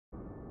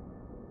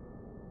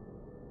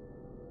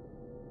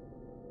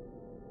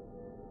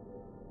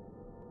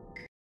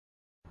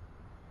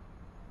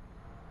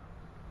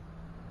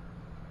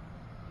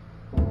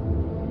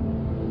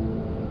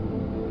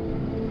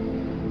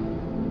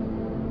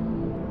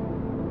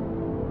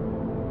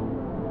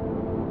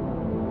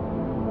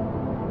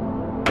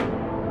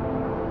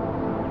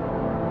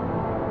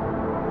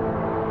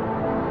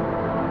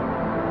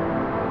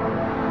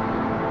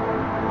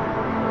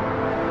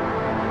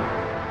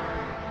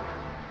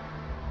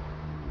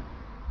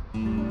We're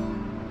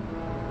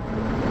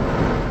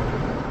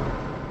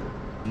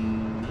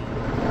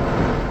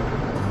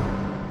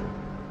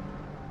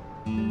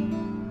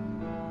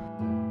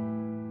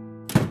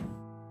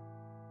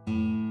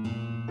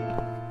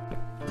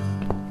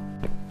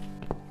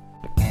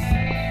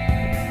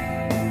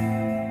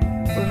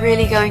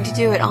really going to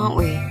do it, aren't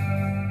we?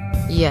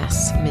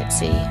 Yes,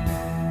 Mitzi.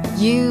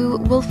 You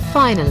will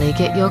finally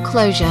get your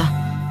closure.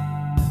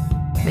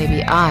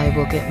 Maybe I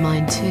will get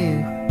mine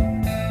too.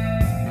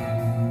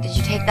 Did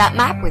you take that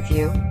map with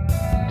you?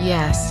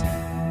 Yes.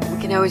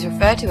 We can always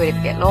refer to it if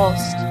you get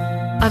lost.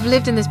 I've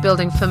lived in this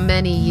building for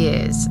many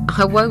years.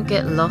 I won't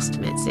get lost,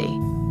 Mitzi.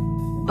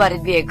 But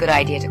it'd be a good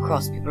idea to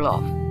cross people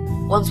off.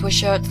 Once we're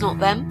sure it's not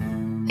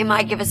them, it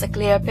might give us a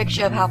clearer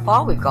picture of how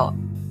far we've got.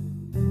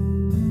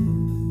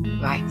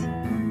 Right.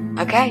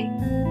 Okay.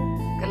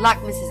 Good luck,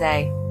 Mrs.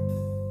 A.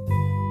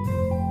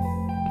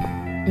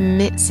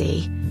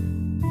 Mitzi,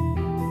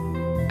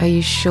 are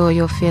you sure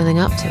you're feeling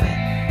up to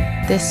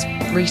it? This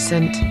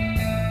recent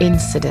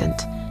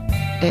incident,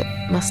 it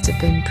must have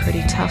been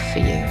pretty tough for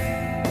you.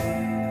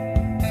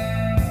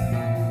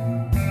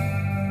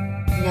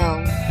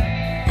 No,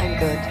 I'm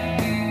good.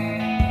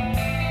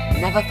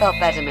 Never felt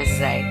better,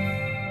 Mrs. A.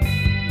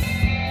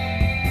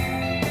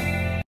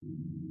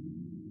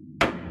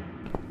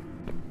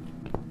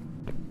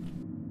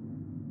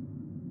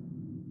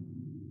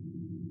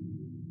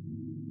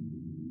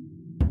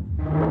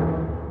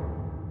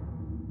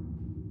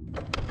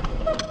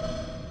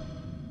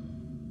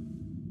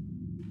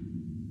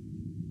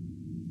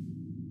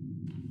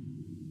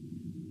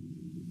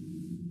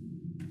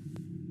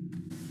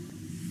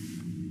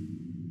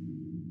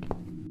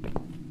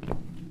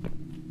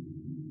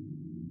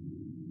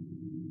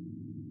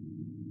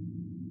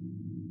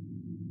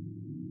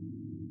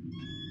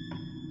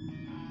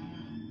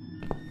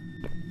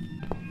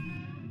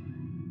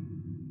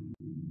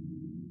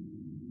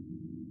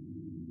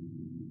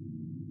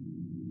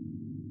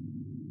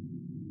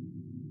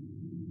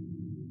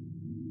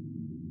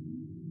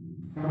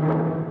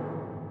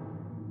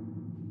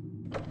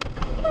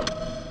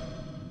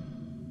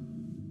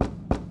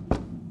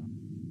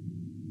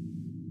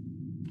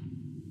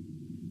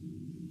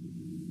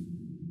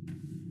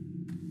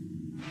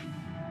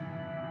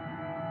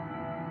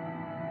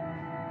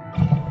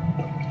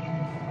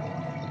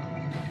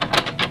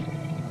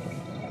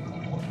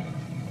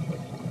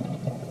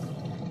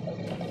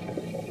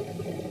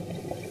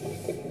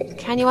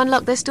 Can you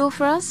unlock this door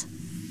for us?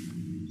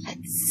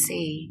 Let's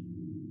see.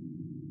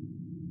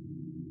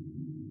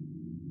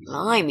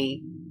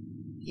 Blimey.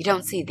 You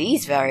don't see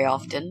these very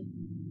often.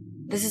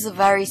 This is a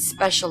very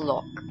special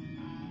lock.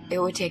 It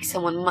would take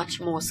someone much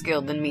more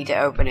skilled than me to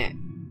open it.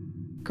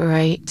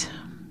 Great.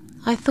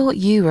 I thought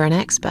you were an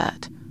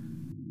expert.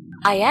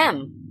 I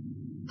am.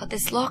 But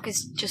this lock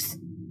is just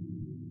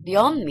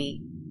beyond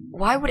me.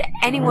 Why would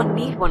anyone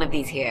need one of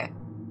these here?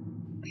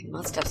 They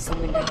must have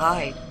something to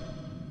hide.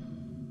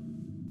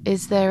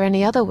 Is there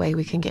any other way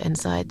we can get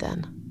inside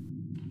then?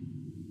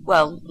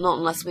 Well, not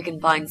unless we can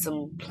find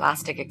some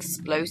plastic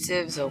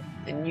explosives or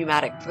a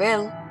pneumatic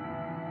drill.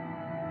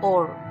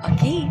 Or a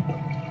key.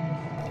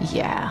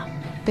 Yeah,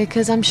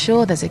 because I'm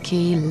sure there's a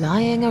key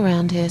lying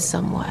around here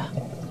somewhere.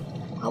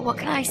 Well, what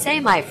can I say,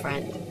 my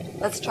friend?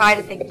 Let's try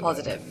to think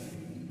positive.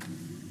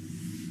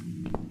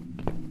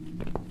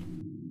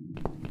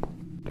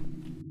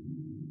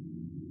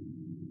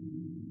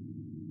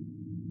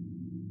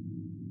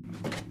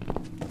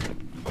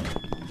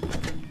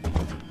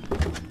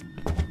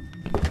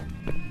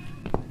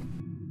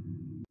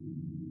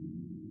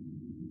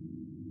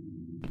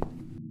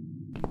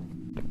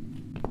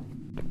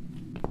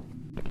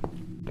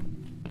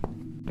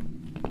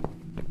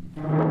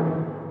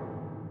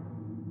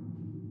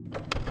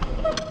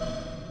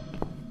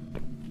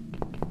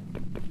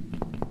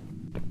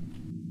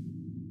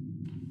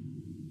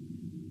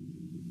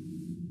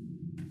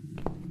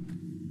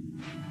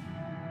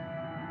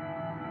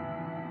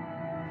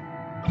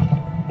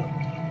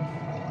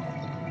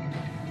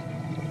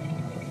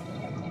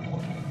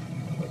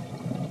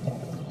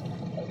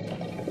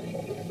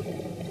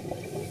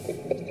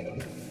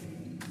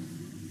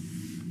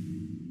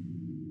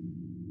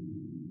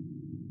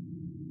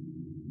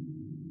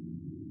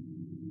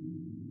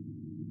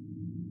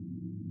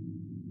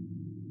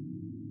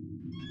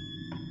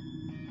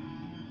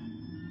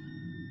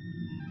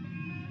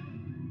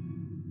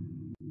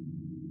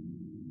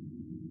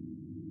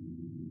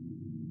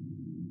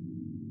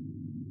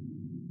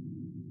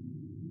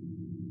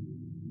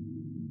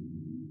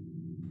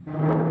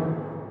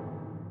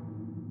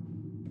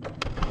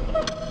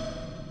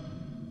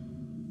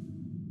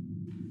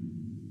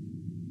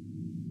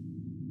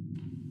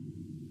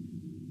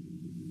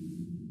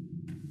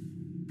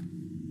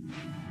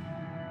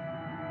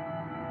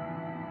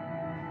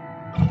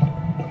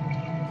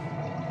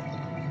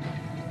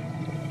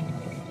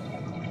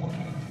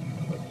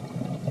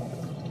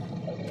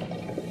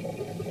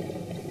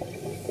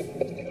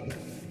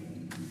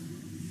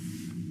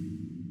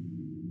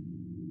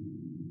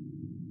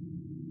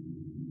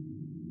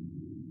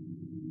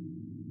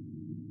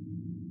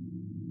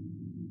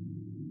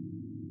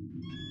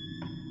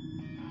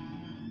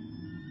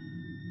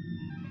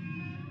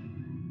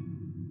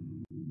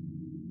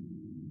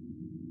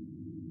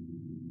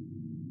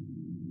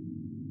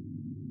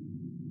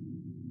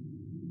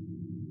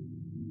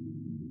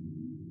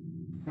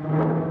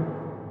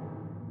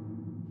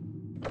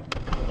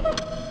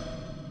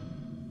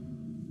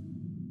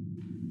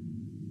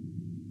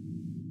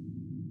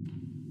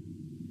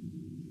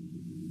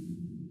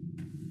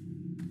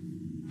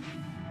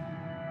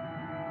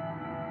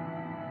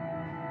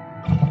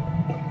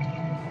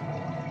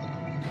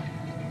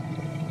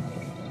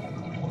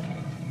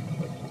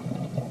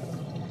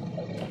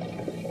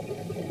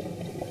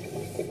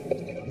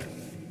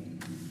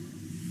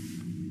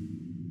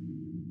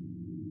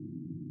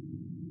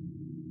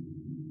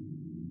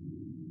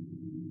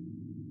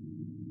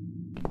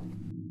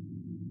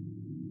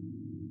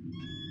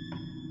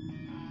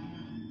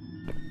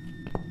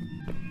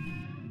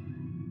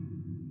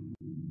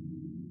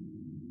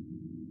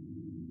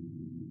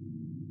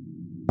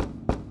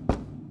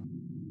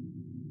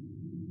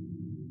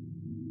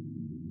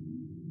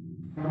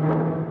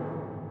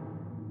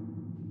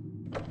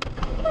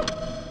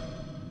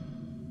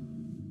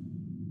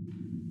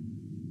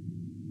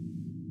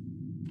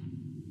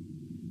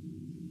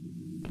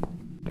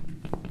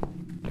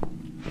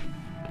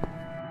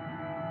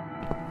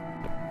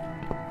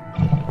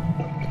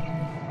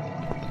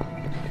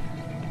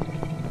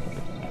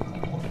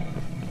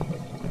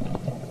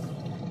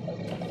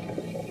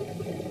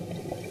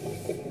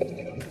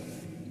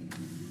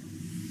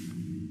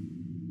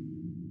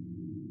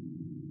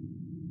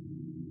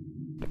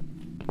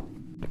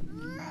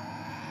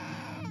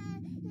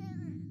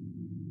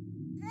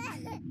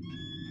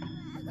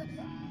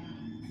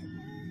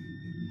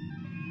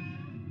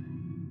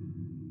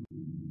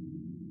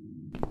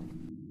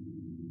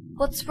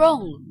 What's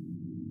wrong?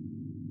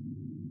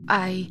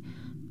 I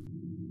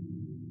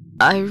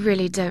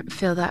really don't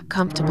feel that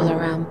comfortable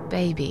around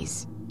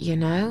babies, you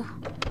know?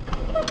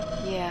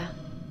 Yeah,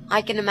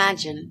 I can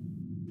imagine.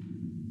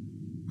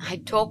 I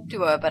talked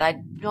to her, but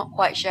I'm not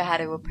quite sure how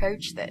to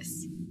approach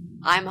this.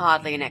 I'm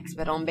hardly an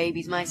expert on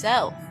babies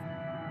myself.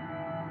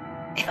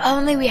 If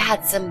only we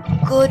had some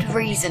good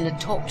reason to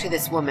talk to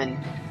this woman.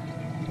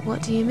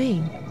 What do you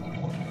mean?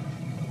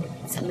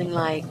 Something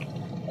like,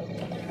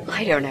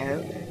 I don't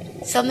know,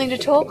 something to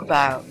talk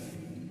about.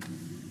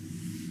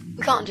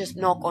 We can't just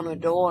knock on her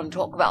door and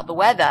talk about the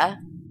weather.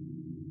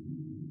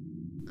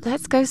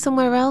 Let's go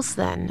somewhere else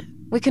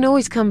then. We can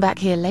always come back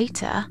here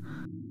later.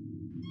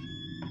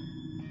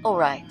 All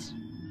right.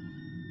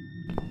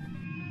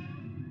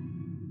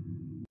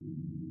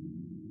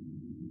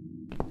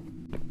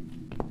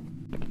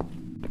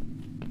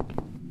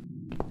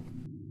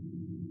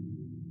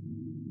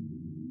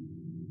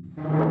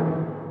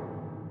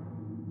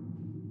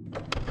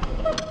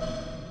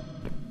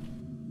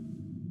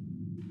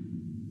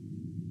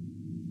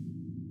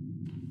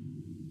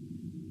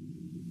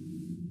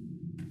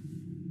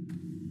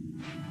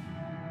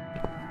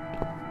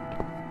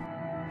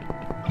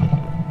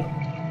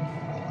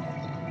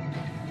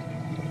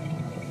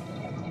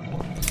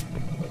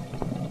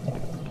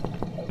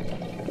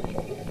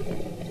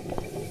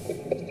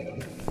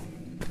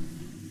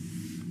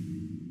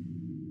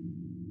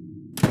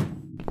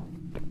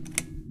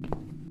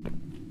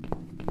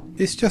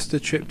 It's just a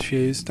tripped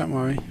fuse, don't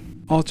worry.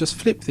 I'll just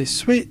flip this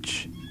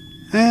switch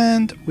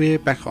and we're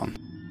back on.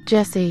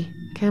 Jesse,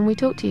 can we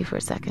talk to you for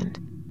a second?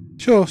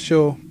 Sure,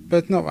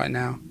 but not right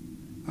now.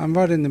 I'm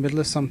right in the middle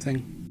of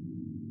something.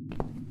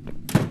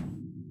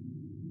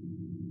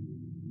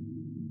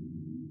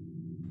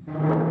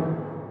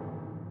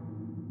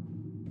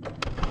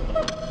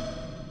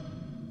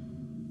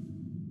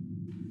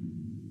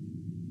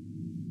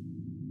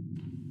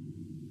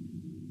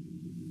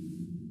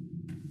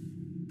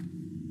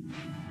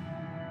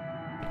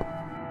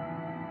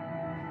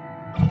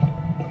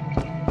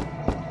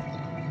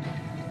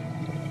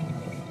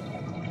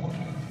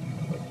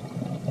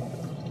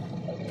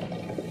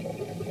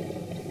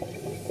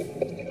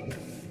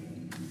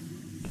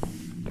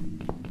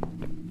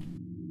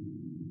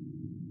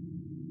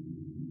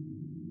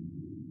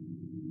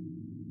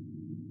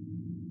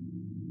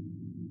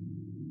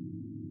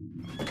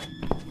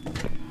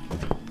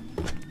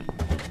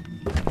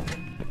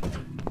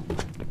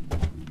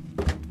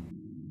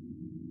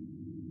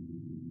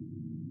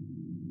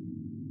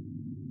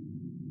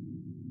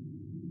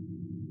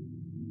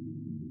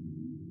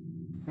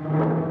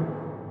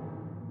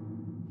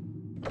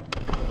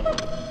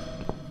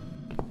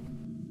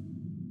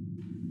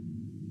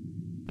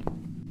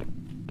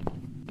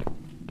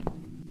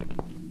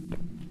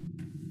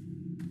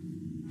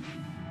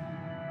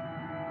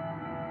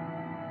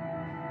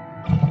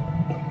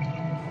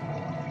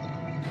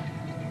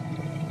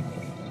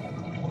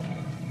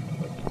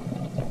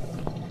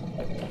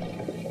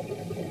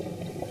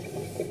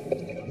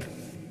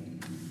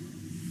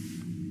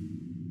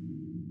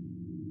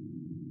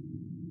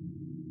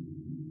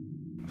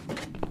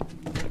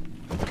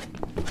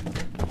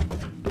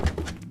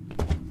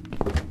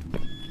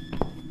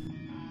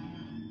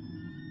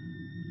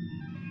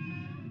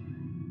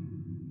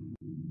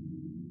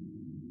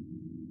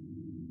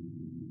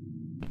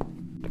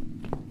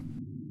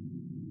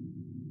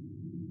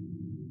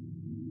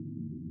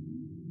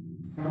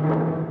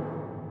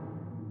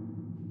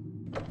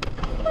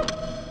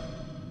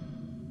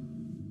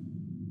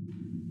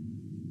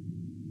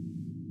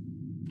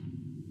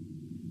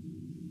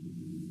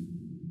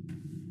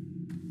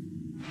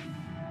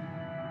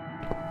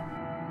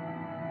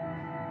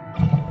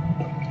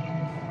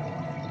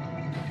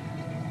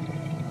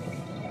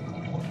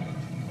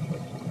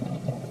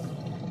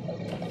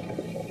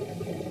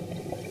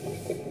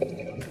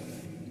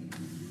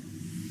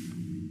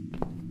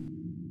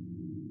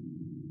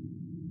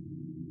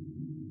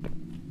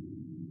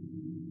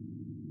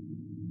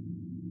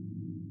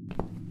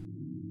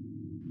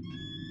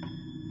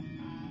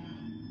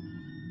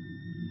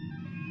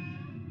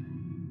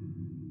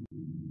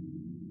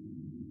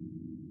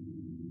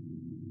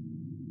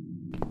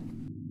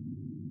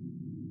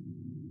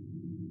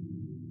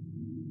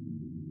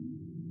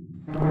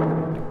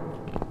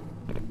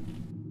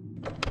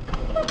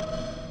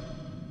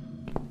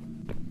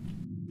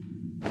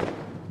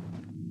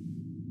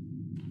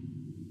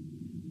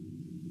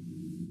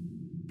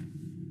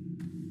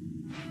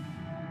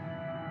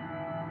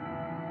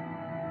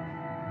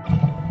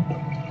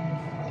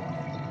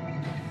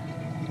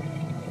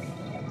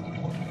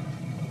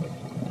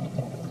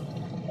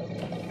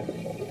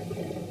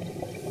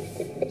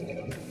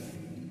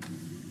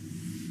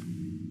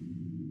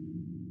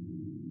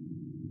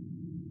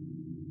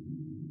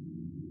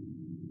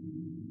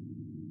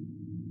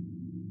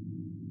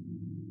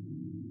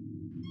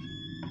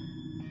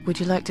 Would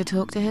you like to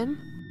talk to him?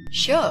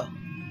 Sure.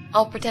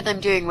 I'll pretend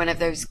I'm doing one of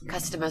those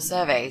customer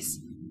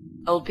surveys.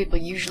 Old people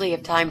usually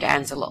have time to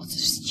answer lots of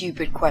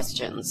stupid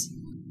questions.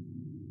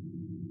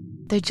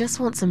 They just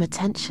want some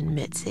attention,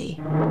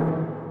 Mitzi.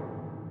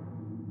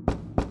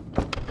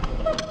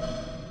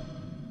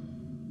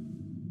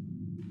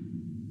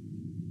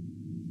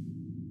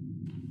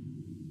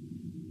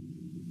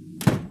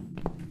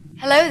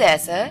 Hello there,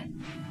 sir.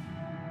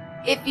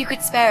 If you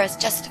could spare us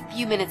just a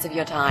few minutes of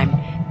your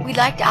time, we'd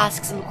like to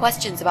ask some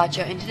questions about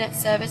your internet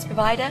service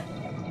provider.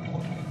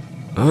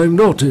 I'm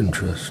not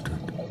interested.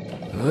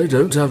 I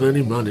don't have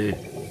any money.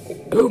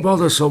 Go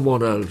bother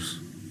someone else.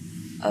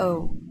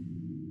 Oh.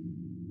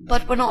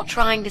 But we're not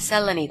trying to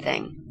sell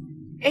anything.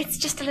 It's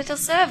just a little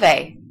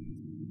survey.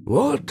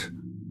 What?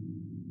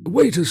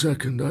 Wait a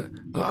second.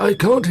 I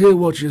can't hear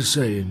what you're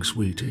saying,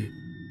 sweetie.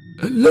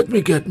 Let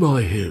me get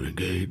my hearing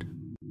aid.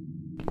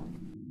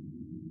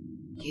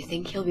 Do you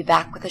think he'll be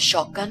back with a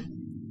shotgun?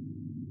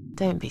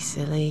 Don't be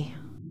silly.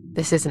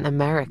 This isn't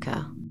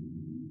America.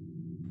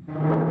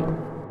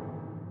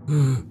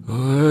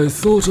 I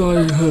thought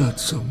I heard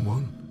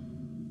someone.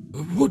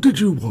 What did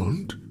you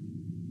want?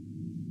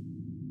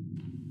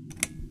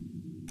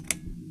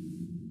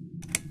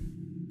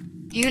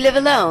 Do you live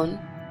alone?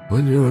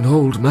 When you're an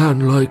old man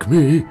like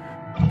me,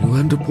 you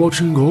end up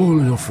watching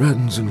all your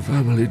friends and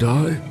family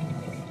die.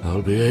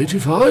 I'll be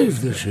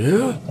 85 this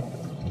year,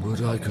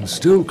 but I can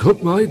still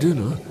cook my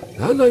dinner,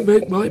 and I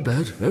make my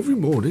bed every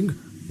morning,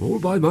 all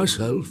by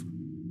myself.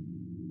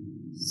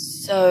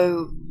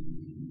 So,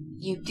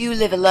 you do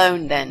live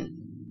alone then?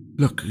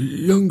 Look,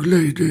 young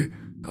lady,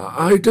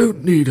 I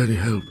don't need any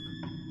help.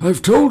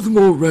 I've told them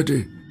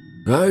already.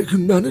 I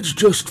can manage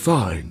just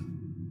fine.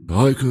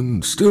 I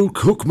can still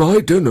cook my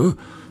dinner,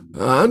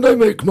 and I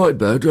make my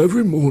bed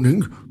every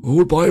morning,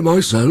 all by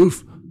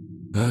myself.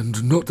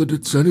 And not that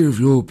it's any of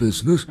your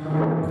business,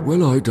 but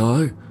when I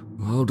die,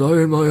 I'll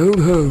die in my own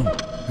home,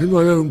 in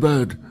my own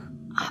bed.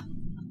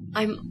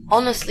 I'm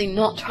honestly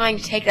not trying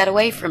to take that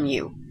away from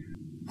you.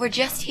 We're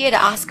just here to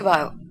ask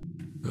about...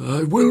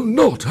 I will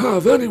not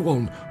have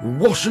anyone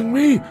washing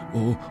me,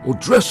 or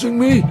dressing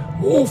me,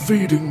 or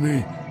feeding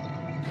me.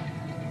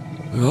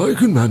 I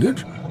can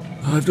manage.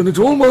 I've done it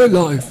all my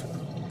life,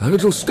 and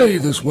it'll stay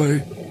this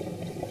way.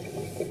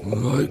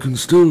 I can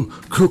still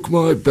cook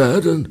my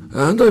bed,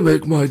 and I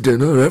make my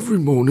dinner every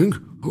morning,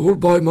 all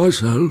by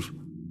myself.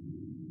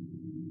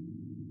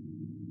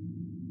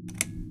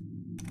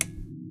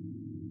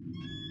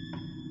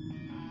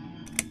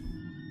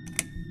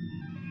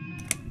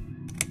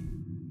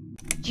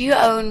 Do you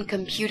own a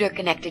computer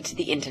connected to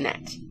the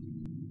internet?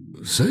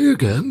 Say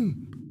again?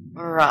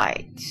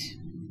 Right.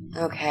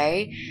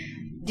 Okay.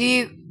 Do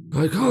you...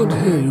 I can't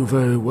hear you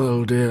very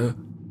well, dear.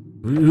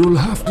 You'll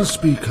have to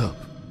speak up.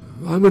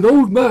 I'm an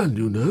old man,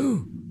 you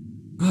know.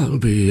 I'll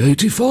be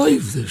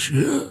 85 this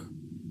year.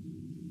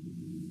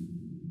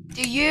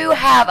 Do you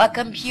have a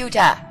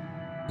computer?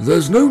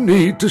 There's no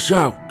need to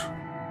shout.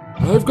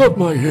 I've got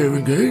my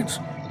hearing aids.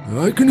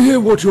 I can hear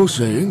what you're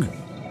saying.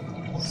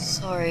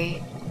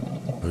 Sorry.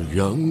 A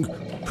young,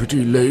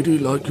 pretty lady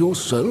like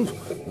yourself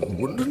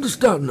wouldn't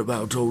understand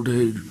about old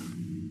age.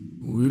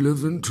 We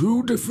live in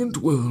two different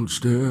worlds,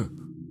 dear.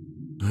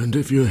 And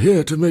if you're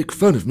here to make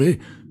fun of me,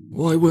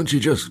 why won't you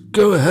just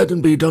go ahead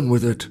and be done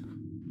with it?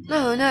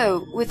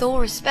 No, with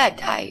all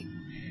respect, I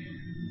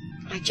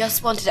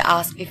just wanted to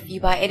ask if you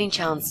by any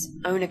chance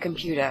own a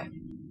computer.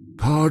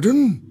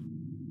 Pardon?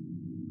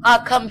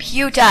 A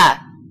computer!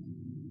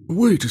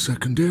 Wait a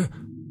second, dear.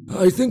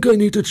 I think I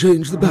need to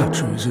change the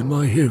batteries in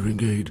my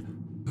hearing aid.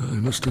 I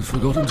must have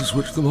forgotten to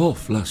switch them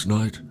off last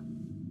night.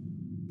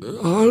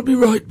 I'll be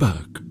right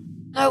back.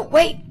 No,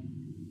 wait!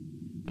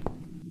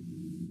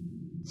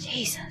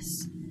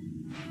 Jesus.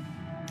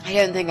 I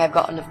don't think I've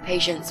got enough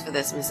patience for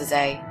this, Mrs.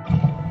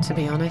 A. To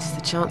be honest,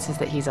 the chances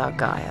that he's our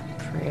guy are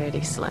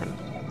pretty slim.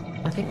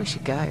 I think we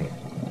should go.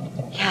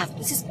 Yeah,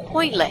 this is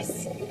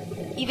pointless.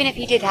 Even if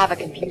he did have a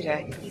computer,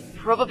 he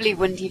probably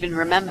wouldn't even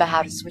remember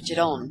how to switch it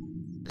on.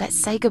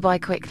 Let's say goodbye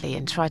quickly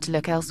and try to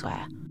look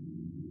elsewhere.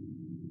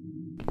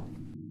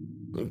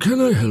 Can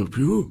I help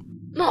you?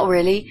 Not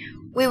really.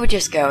 We were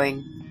just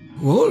going.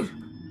 What?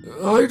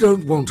 I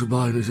don't want to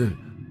buy anything.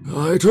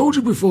 I told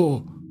you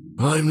before.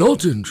 I'm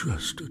not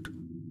interested.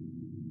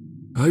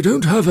 I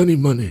don't have any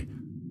money.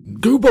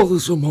 Go bother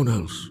someone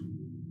else.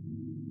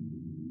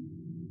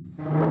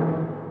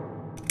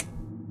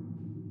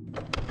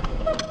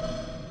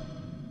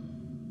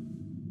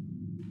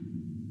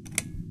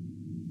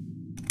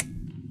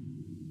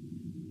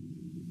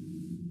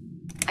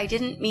 I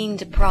didn't mean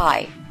to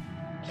pry.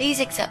 Please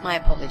accept my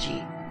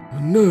apology.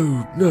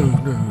 No.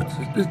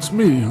 It's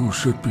me who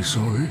should be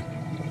sorry.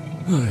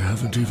 I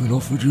haven't even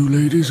offered you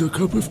ladies a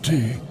cup of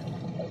tea.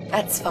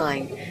 That's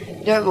fine.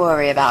 Don't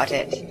worry about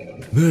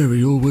it.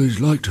 Mary always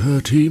liked her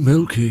tea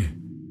milky.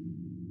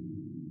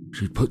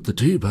 She'd put the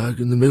tea bag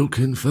in the milk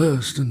in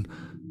first, and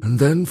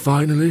then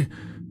finally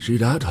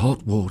she'd add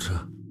hot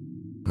water.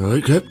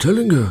 I kept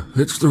telling her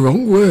it's the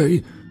wrong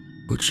way,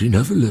 but she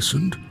never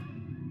listened.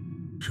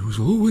 She was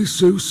always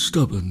so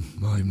stubborn,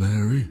 my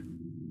Mary.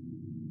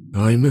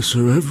 I miss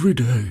her every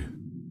day.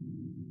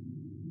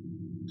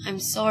 I'm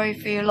sorry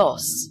for your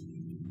loss.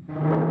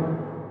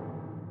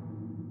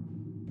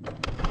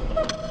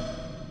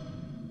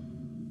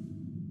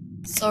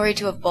 Sorry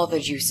to have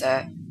bothered you,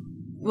 sir.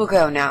 We'll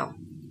go now.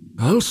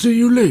 I'll see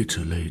you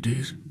later,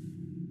 ladies.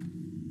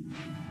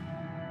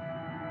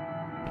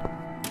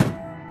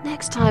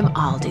 Next time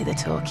I'll do the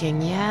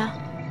talking, yeah?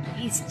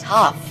 He's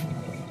tough.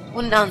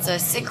 Wouldn't answer a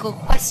single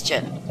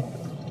question.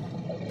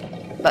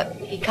 But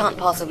he can't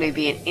possibly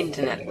be an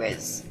internet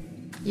whiz.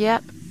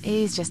 Yep,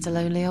 he's just a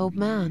lonely old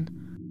man.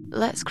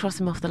 Let's cross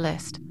him off the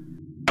list.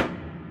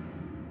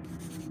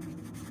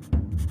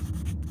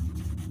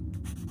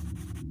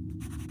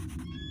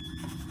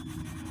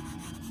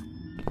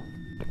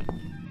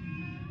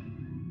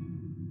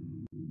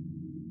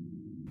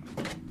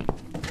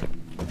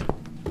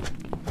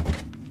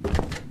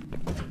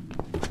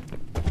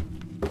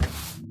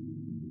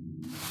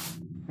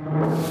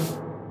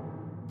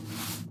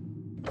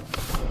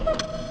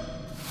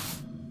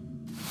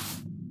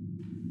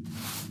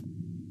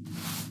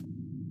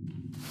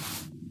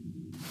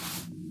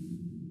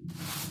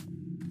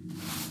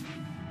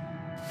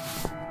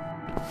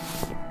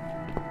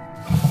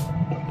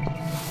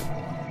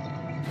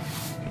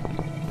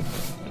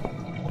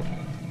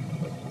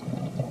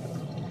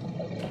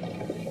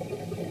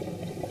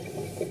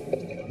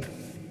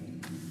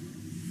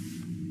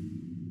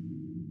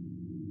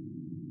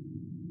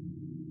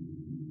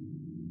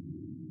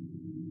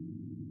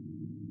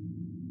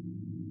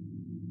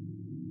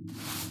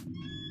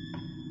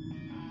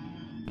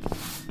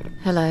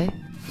 Hello.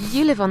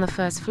 You live on the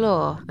first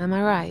floor, am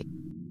I right?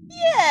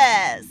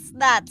 Yes,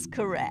 that's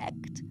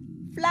correct.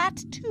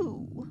 Flat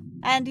 2.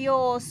 And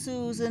you're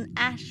Susan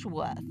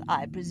Ashworth,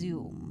 I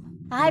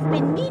presume. I've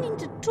been meaning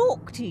to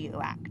talk to you,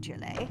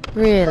 actually.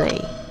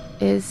 Really?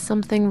 Is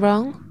something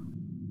wrong?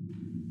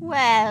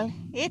 Well,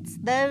 it's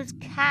those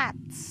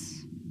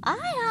cats.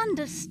 I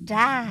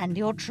understand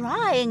you're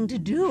trying to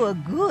do a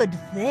good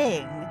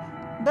thing,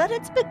 but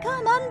it's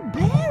become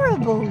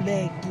unbearable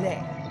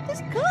lately.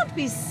 This can't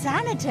be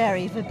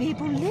sanitary for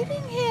people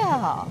living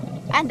here.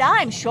 And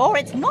I'm sure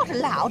it's not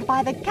allowed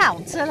by the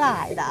council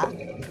either.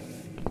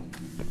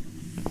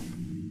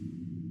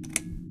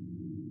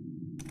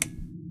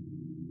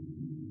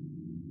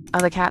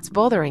 Are the cats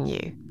bothering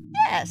you?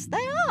 Yes,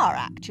 they are,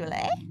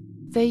 actually.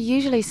 They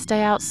usually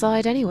stay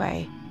outside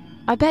anyway.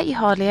 I bet you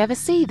hardly ever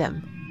see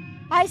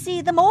them. I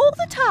see them all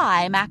the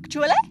time,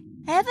 actually.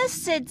 Ever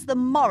since the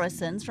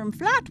Morrisons from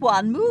Flat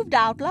 1 moved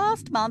out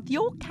last month,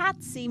 your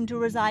cats seem to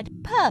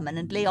reside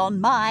permanently on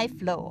my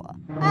floor.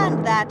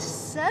 And that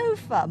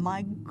sofa,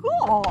 my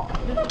God!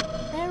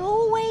 They're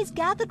always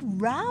gathered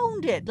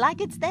round it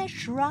like it's their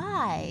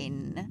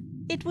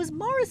shrine. It was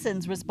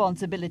Morrison's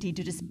responsibility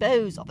to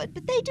dispose of it,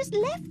 but they just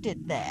left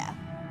it there.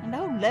 And a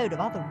whole load of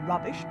other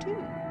rubbish,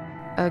 too.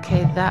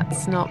 Okay,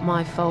 that's not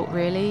my fault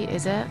really,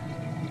 is it?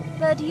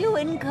 But you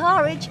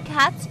encourage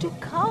cats to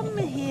come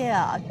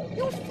here.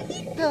 You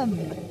feed them.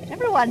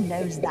 Everyone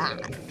knows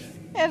that.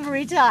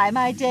 Every time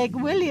I take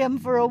William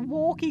for a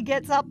walk, he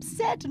gets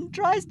upset and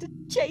tries to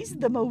chase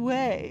them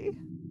away.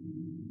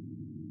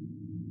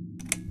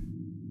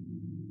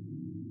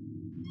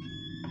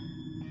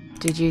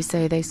 Did you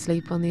say they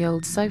sleep on the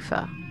old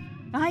sofa?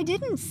 I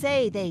didn't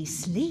say they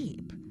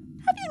sleep.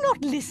 Have you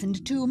not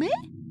listened to me?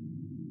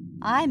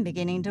 I'm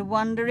beginning to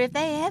wonder if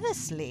they ever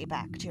sleep,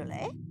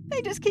 actually.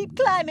 They just keep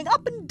climbing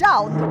up and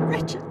down the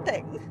wretched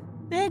thing.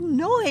 They're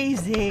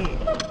noisy.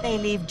 They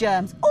leave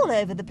germs all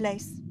over the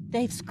place.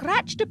 They've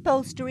scratched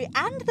upholstery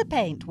and the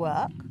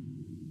paintwork.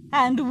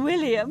 And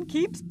William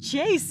keeps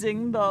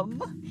chasing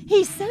them.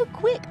 He's so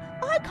quick,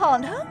 I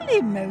can't hold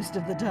him most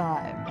of the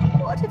time.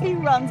 What if he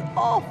runs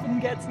off and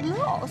gets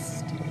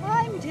lost?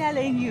 I'm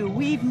telling you,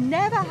 we've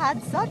never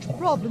had such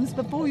problems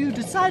before you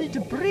decided to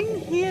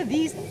bring here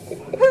these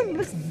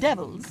homeless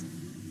devils.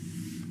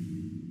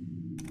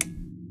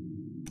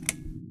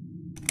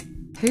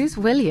 Who's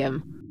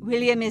William?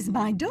 William is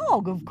my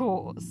dog, of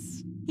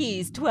course.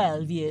 He's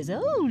 12 years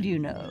old, you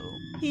know.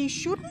 He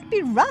shouldn't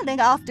be running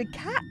after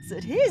cats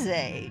at his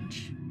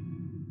age.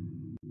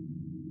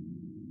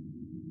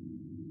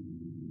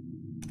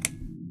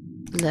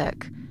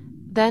 Look,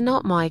 they're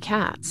not my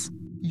cats.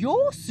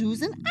 You're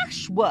Susan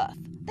Ashworth,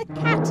 the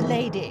cat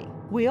lady.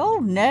 We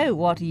all know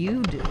what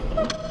you do.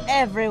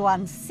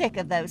 Everyone's sick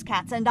of those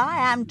cats, and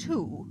I am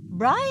too.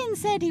 Brian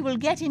said he will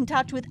get in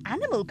touch with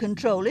animal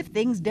control if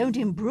things don't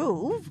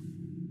improve.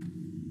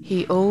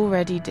 He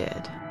already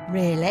did.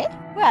 Really?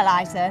 Well,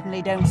 I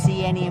certainly don't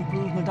see any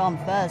improvement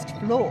on first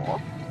floor.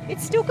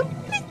 It's still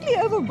completely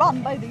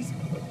overrun by these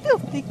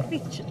filthy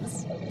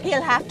creatures.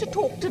 He'll have to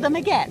talk to them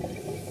again.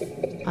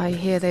 I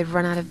hear they've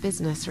run out of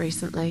business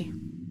recently.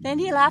 Then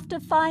he'll have to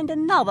find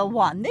another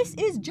one. This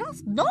is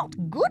just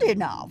not good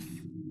enough.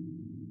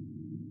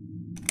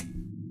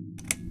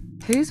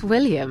 Who's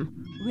William?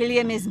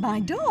 William is my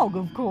dog,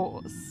 of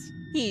course.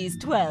 He's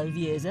 12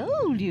 years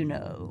old, you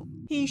know.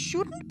 He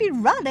shouldn't be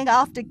running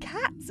after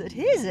cats at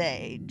his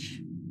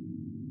age.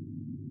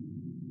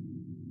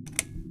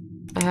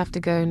 I have to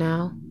go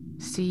now.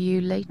 See you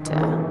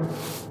later.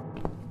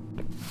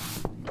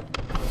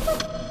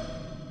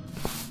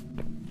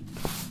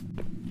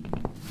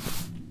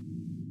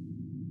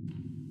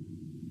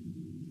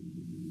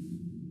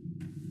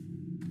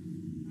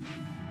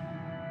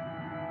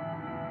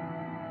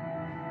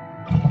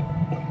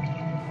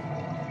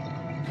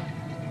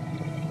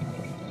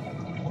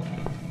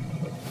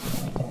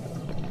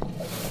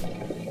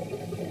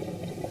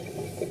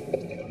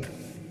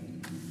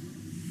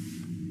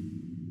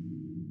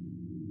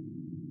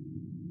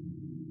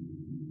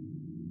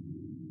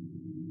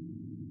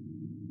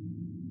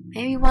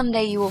 Maybe one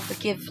day you will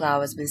forgive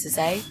flowers, Mrs.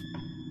 A.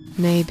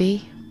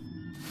 Maybe.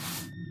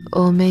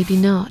 Or maybe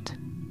not.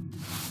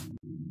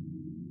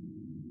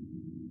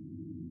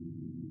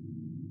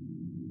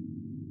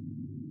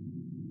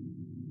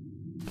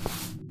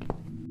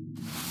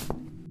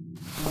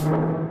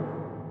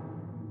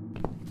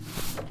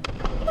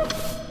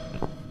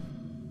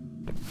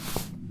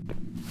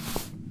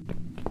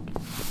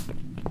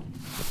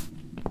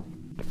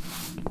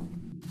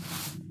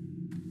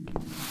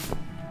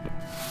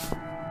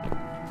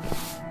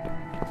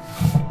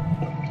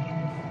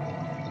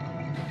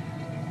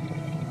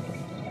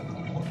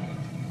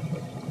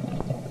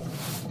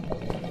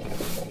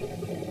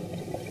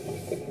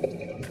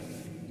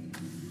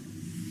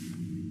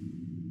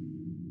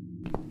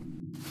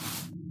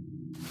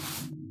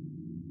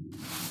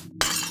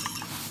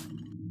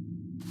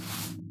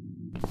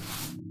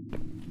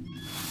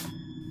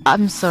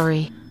 I'm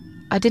sorry.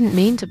 I didn't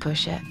mean to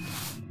push it.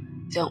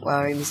 Don't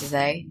worry, Mrs.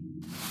 A.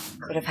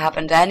 Could have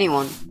happened to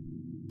anyone.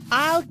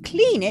 I'll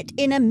clean it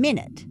in a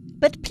minute.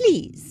 But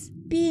please,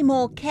 be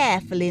more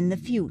careful in the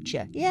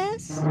future,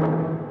 yes?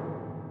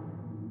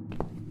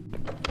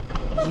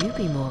 You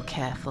be more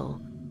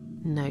careful,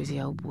 nosy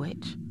old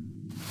witch.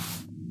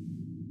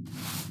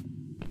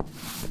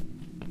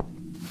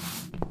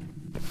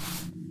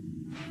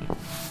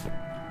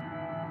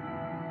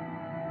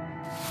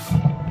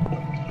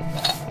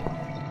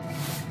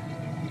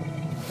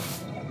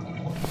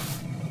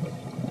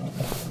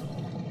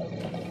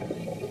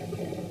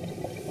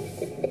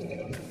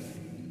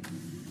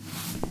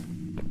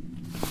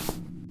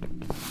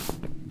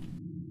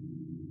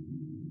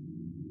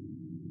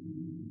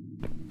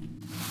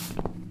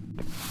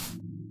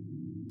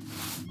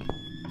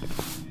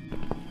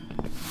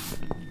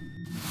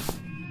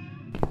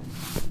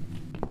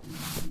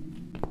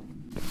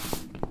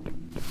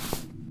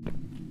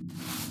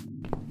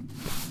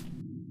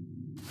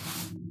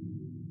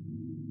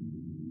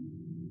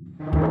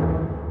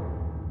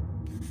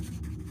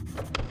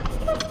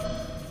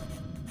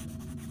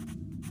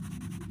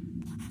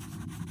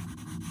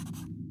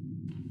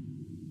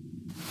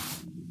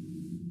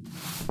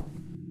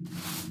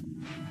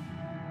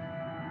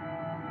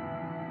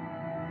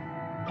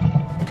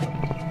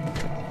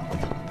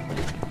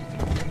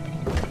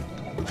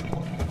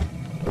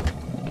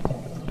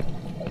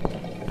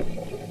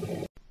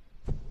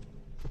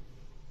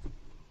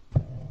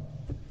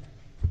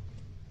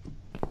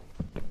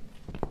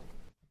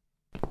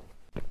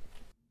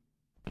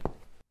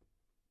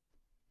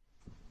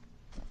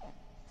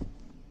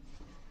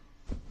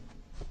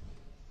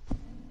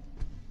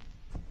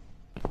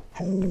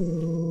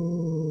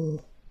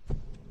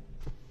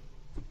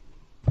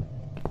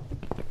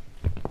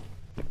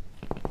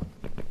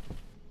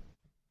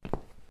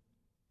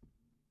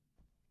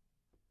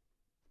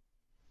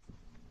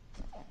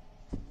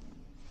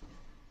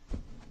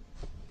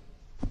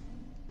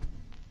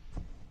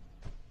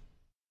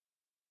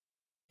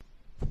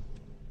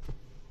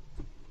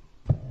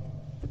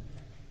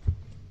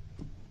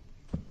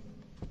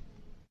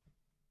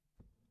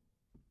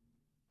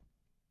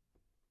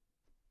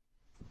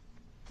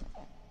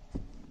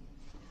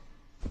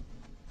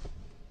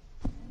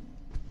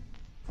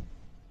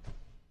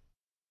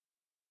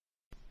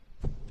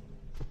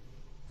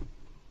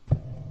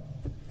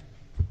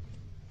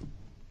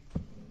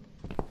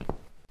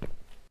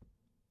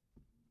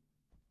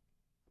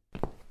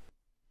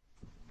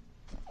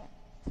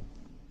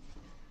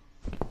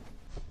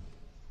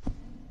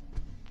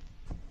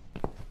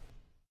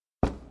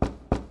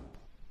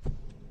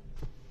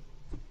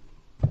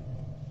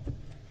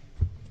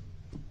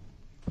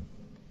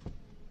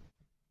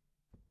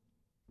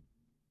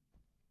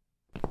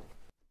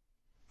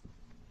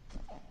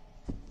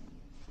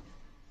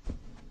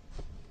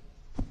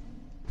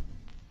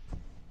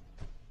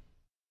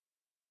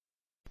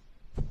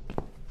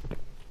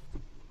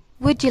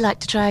 Would you like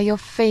to try your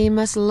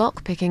famous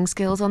lock-picking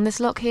skills on this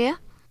lock here?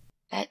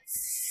 Let's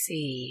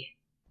see.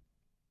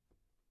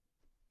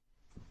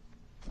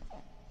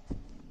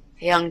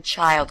 A young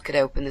child could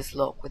open this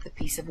lock with a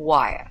piece of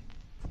wire.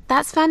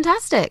 That's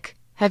fantastic.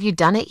 Have you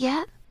done it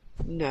yet?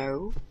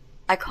 No,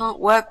 I can't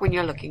work when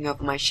you're looking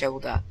over my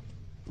shoulder.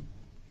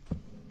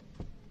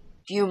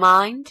 Do you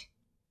mind?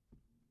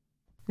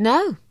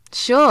 No,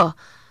 sure.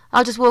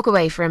 I'll just walk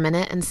away for a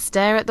minute and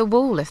stare at the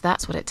wall if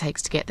that's what it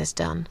takes to get this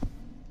done.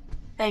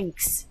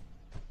 Thanks.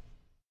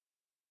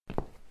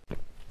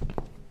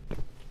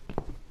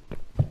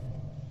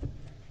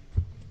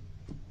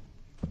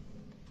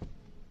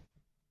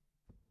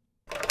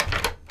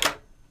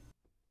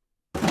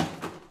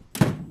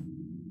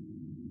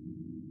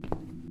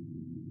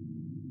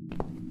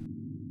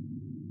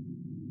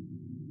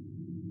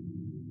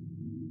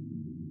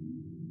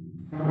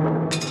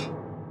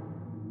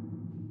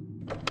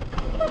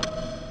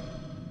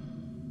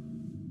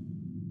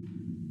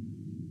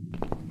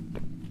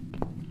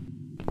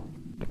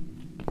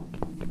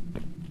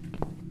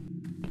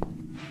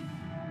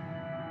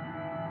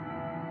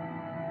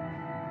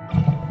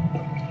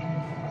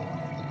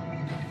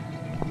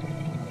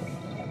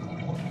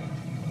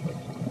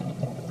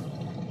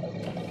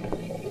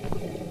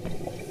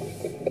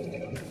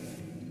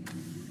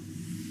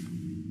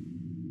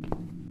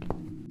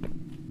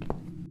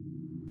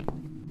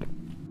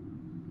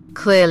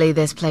 Clearly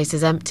this place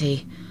is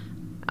empty.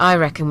 I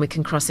reckon we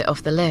can cross it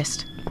off the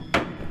list.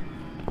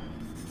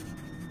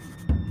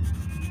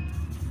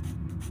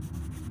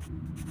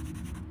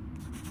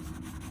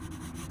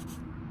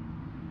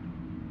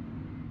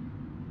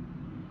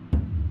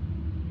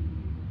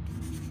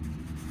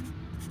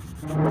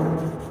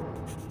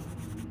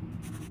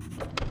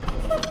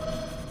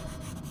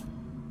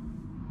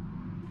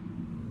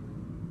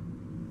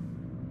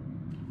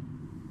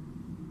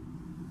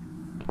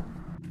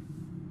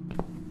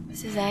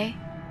 Mrs. A,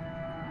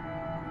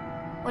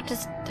 what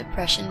does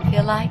depression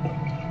feel like?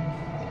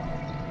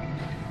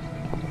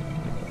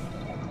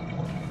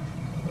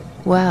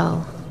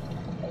 Well,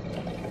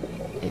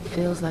 it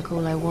feels like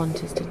all I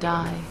want is to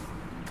die,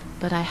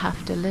 but I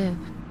have to live.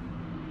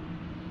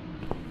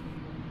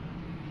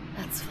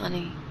 That's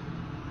funny.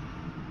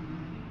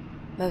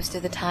 Most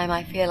of the time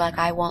I feel like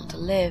I want to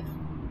live,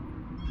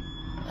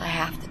 but I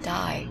have to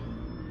die.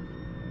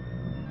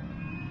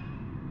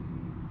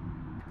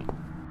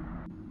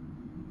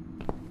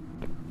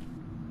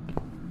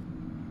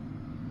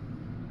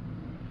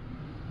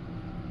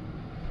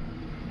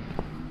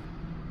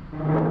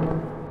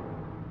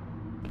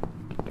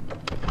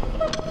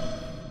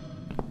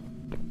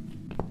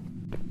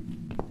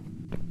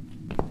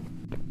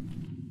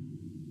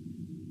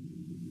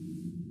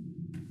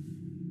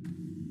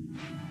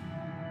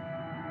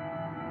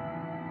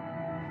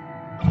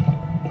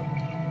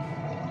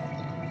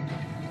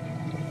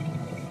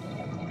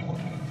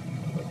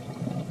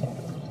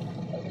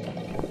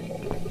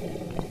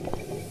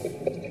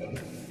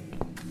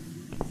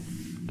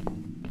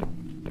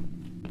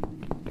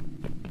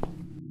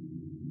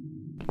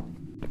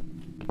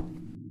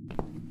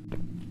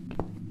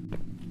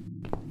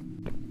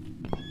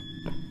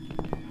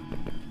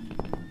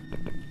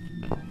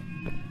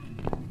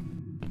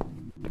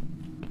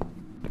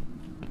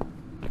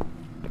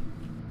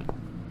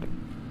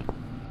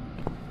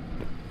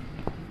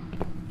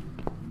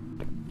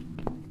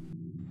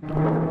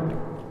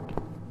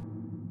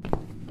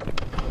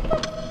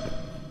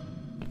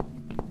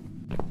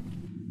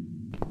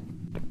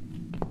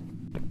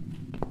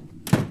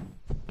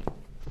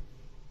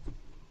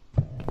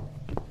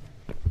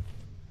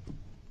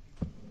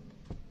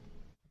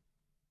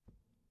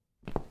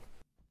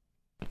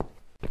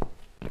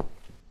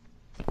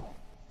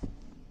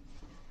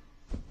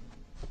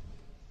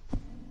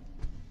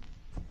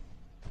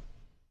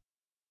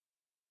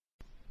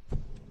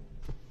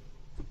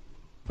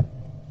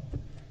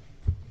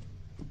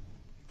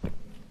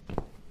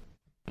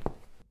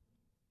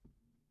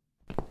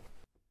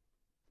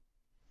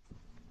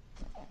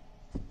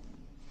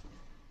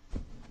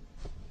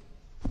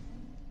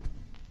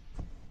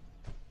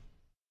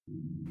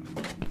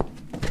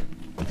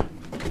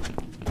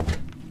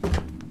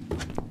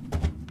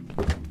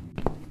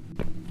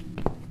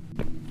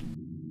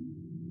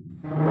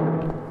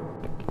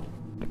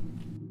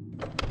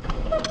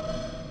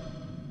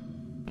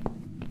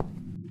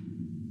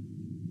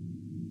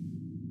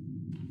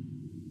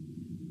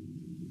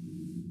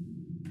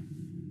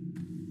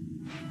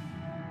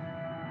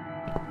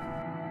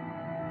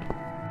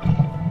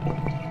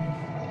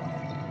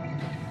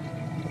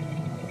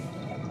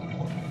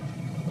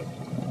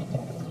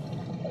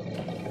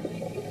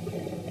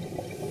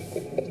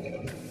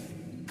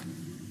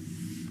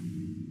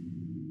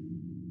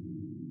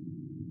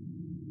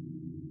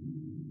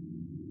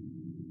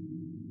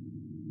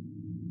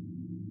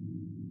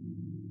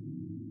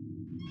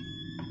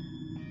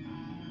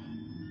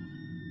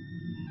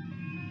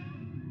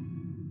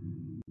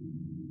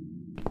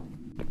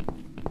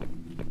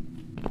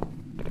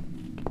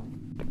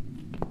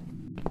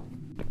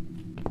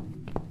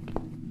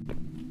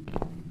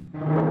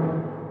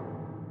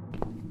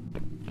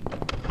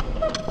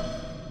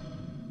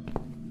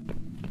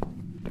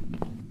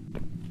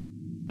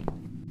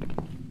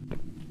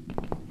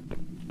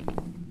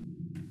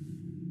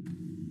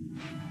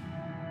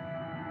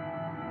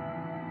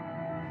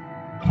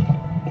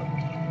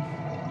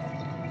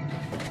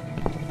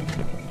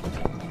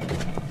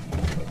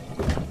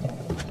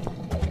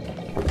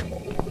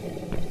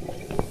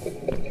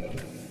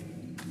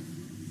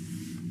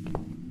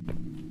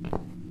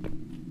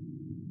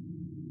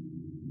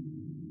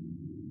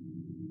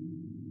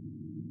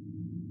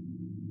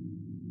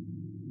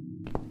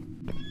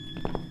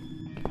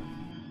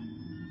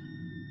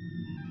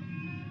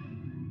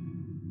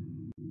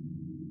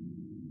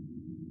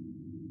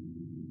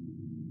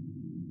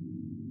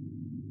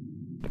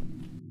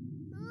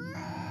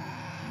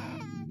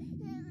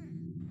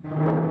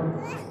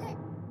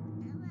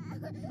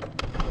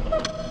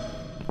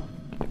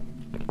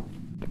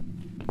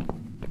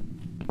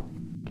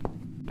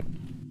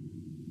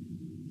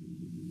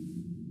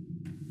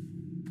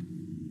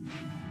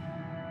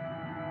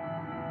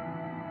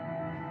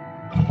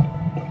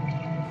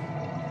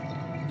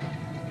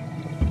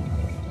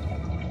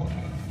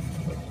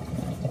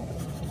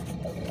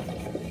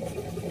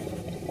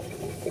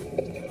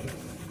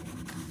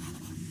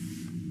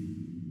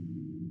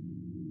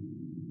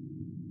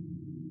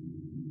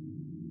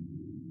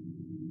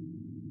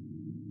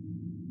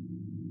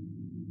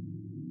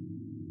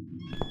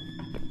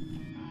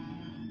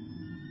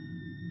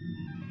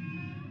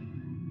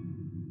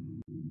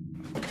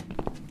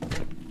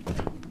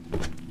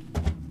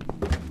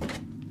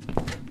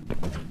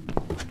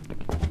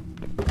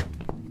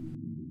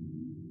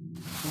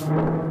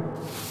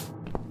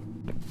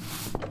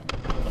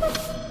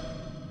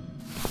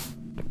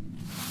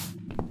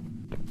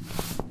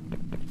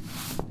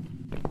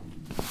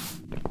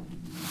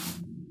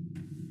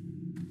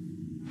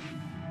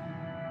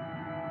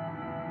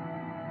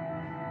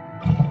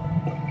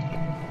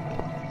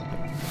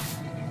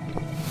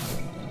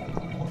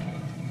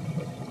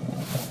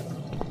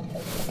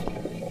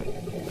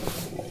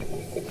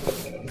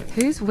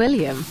 Who's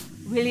William?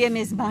 William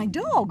is my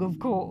dog, of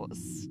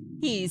course.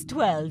 He's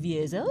 12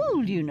 years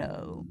old, you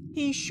know.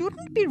 He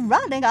shouldn't be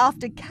running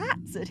after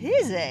cats at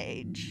his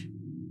age.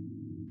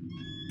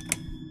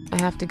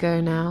 I have to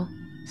go now.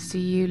 See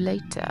you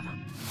later.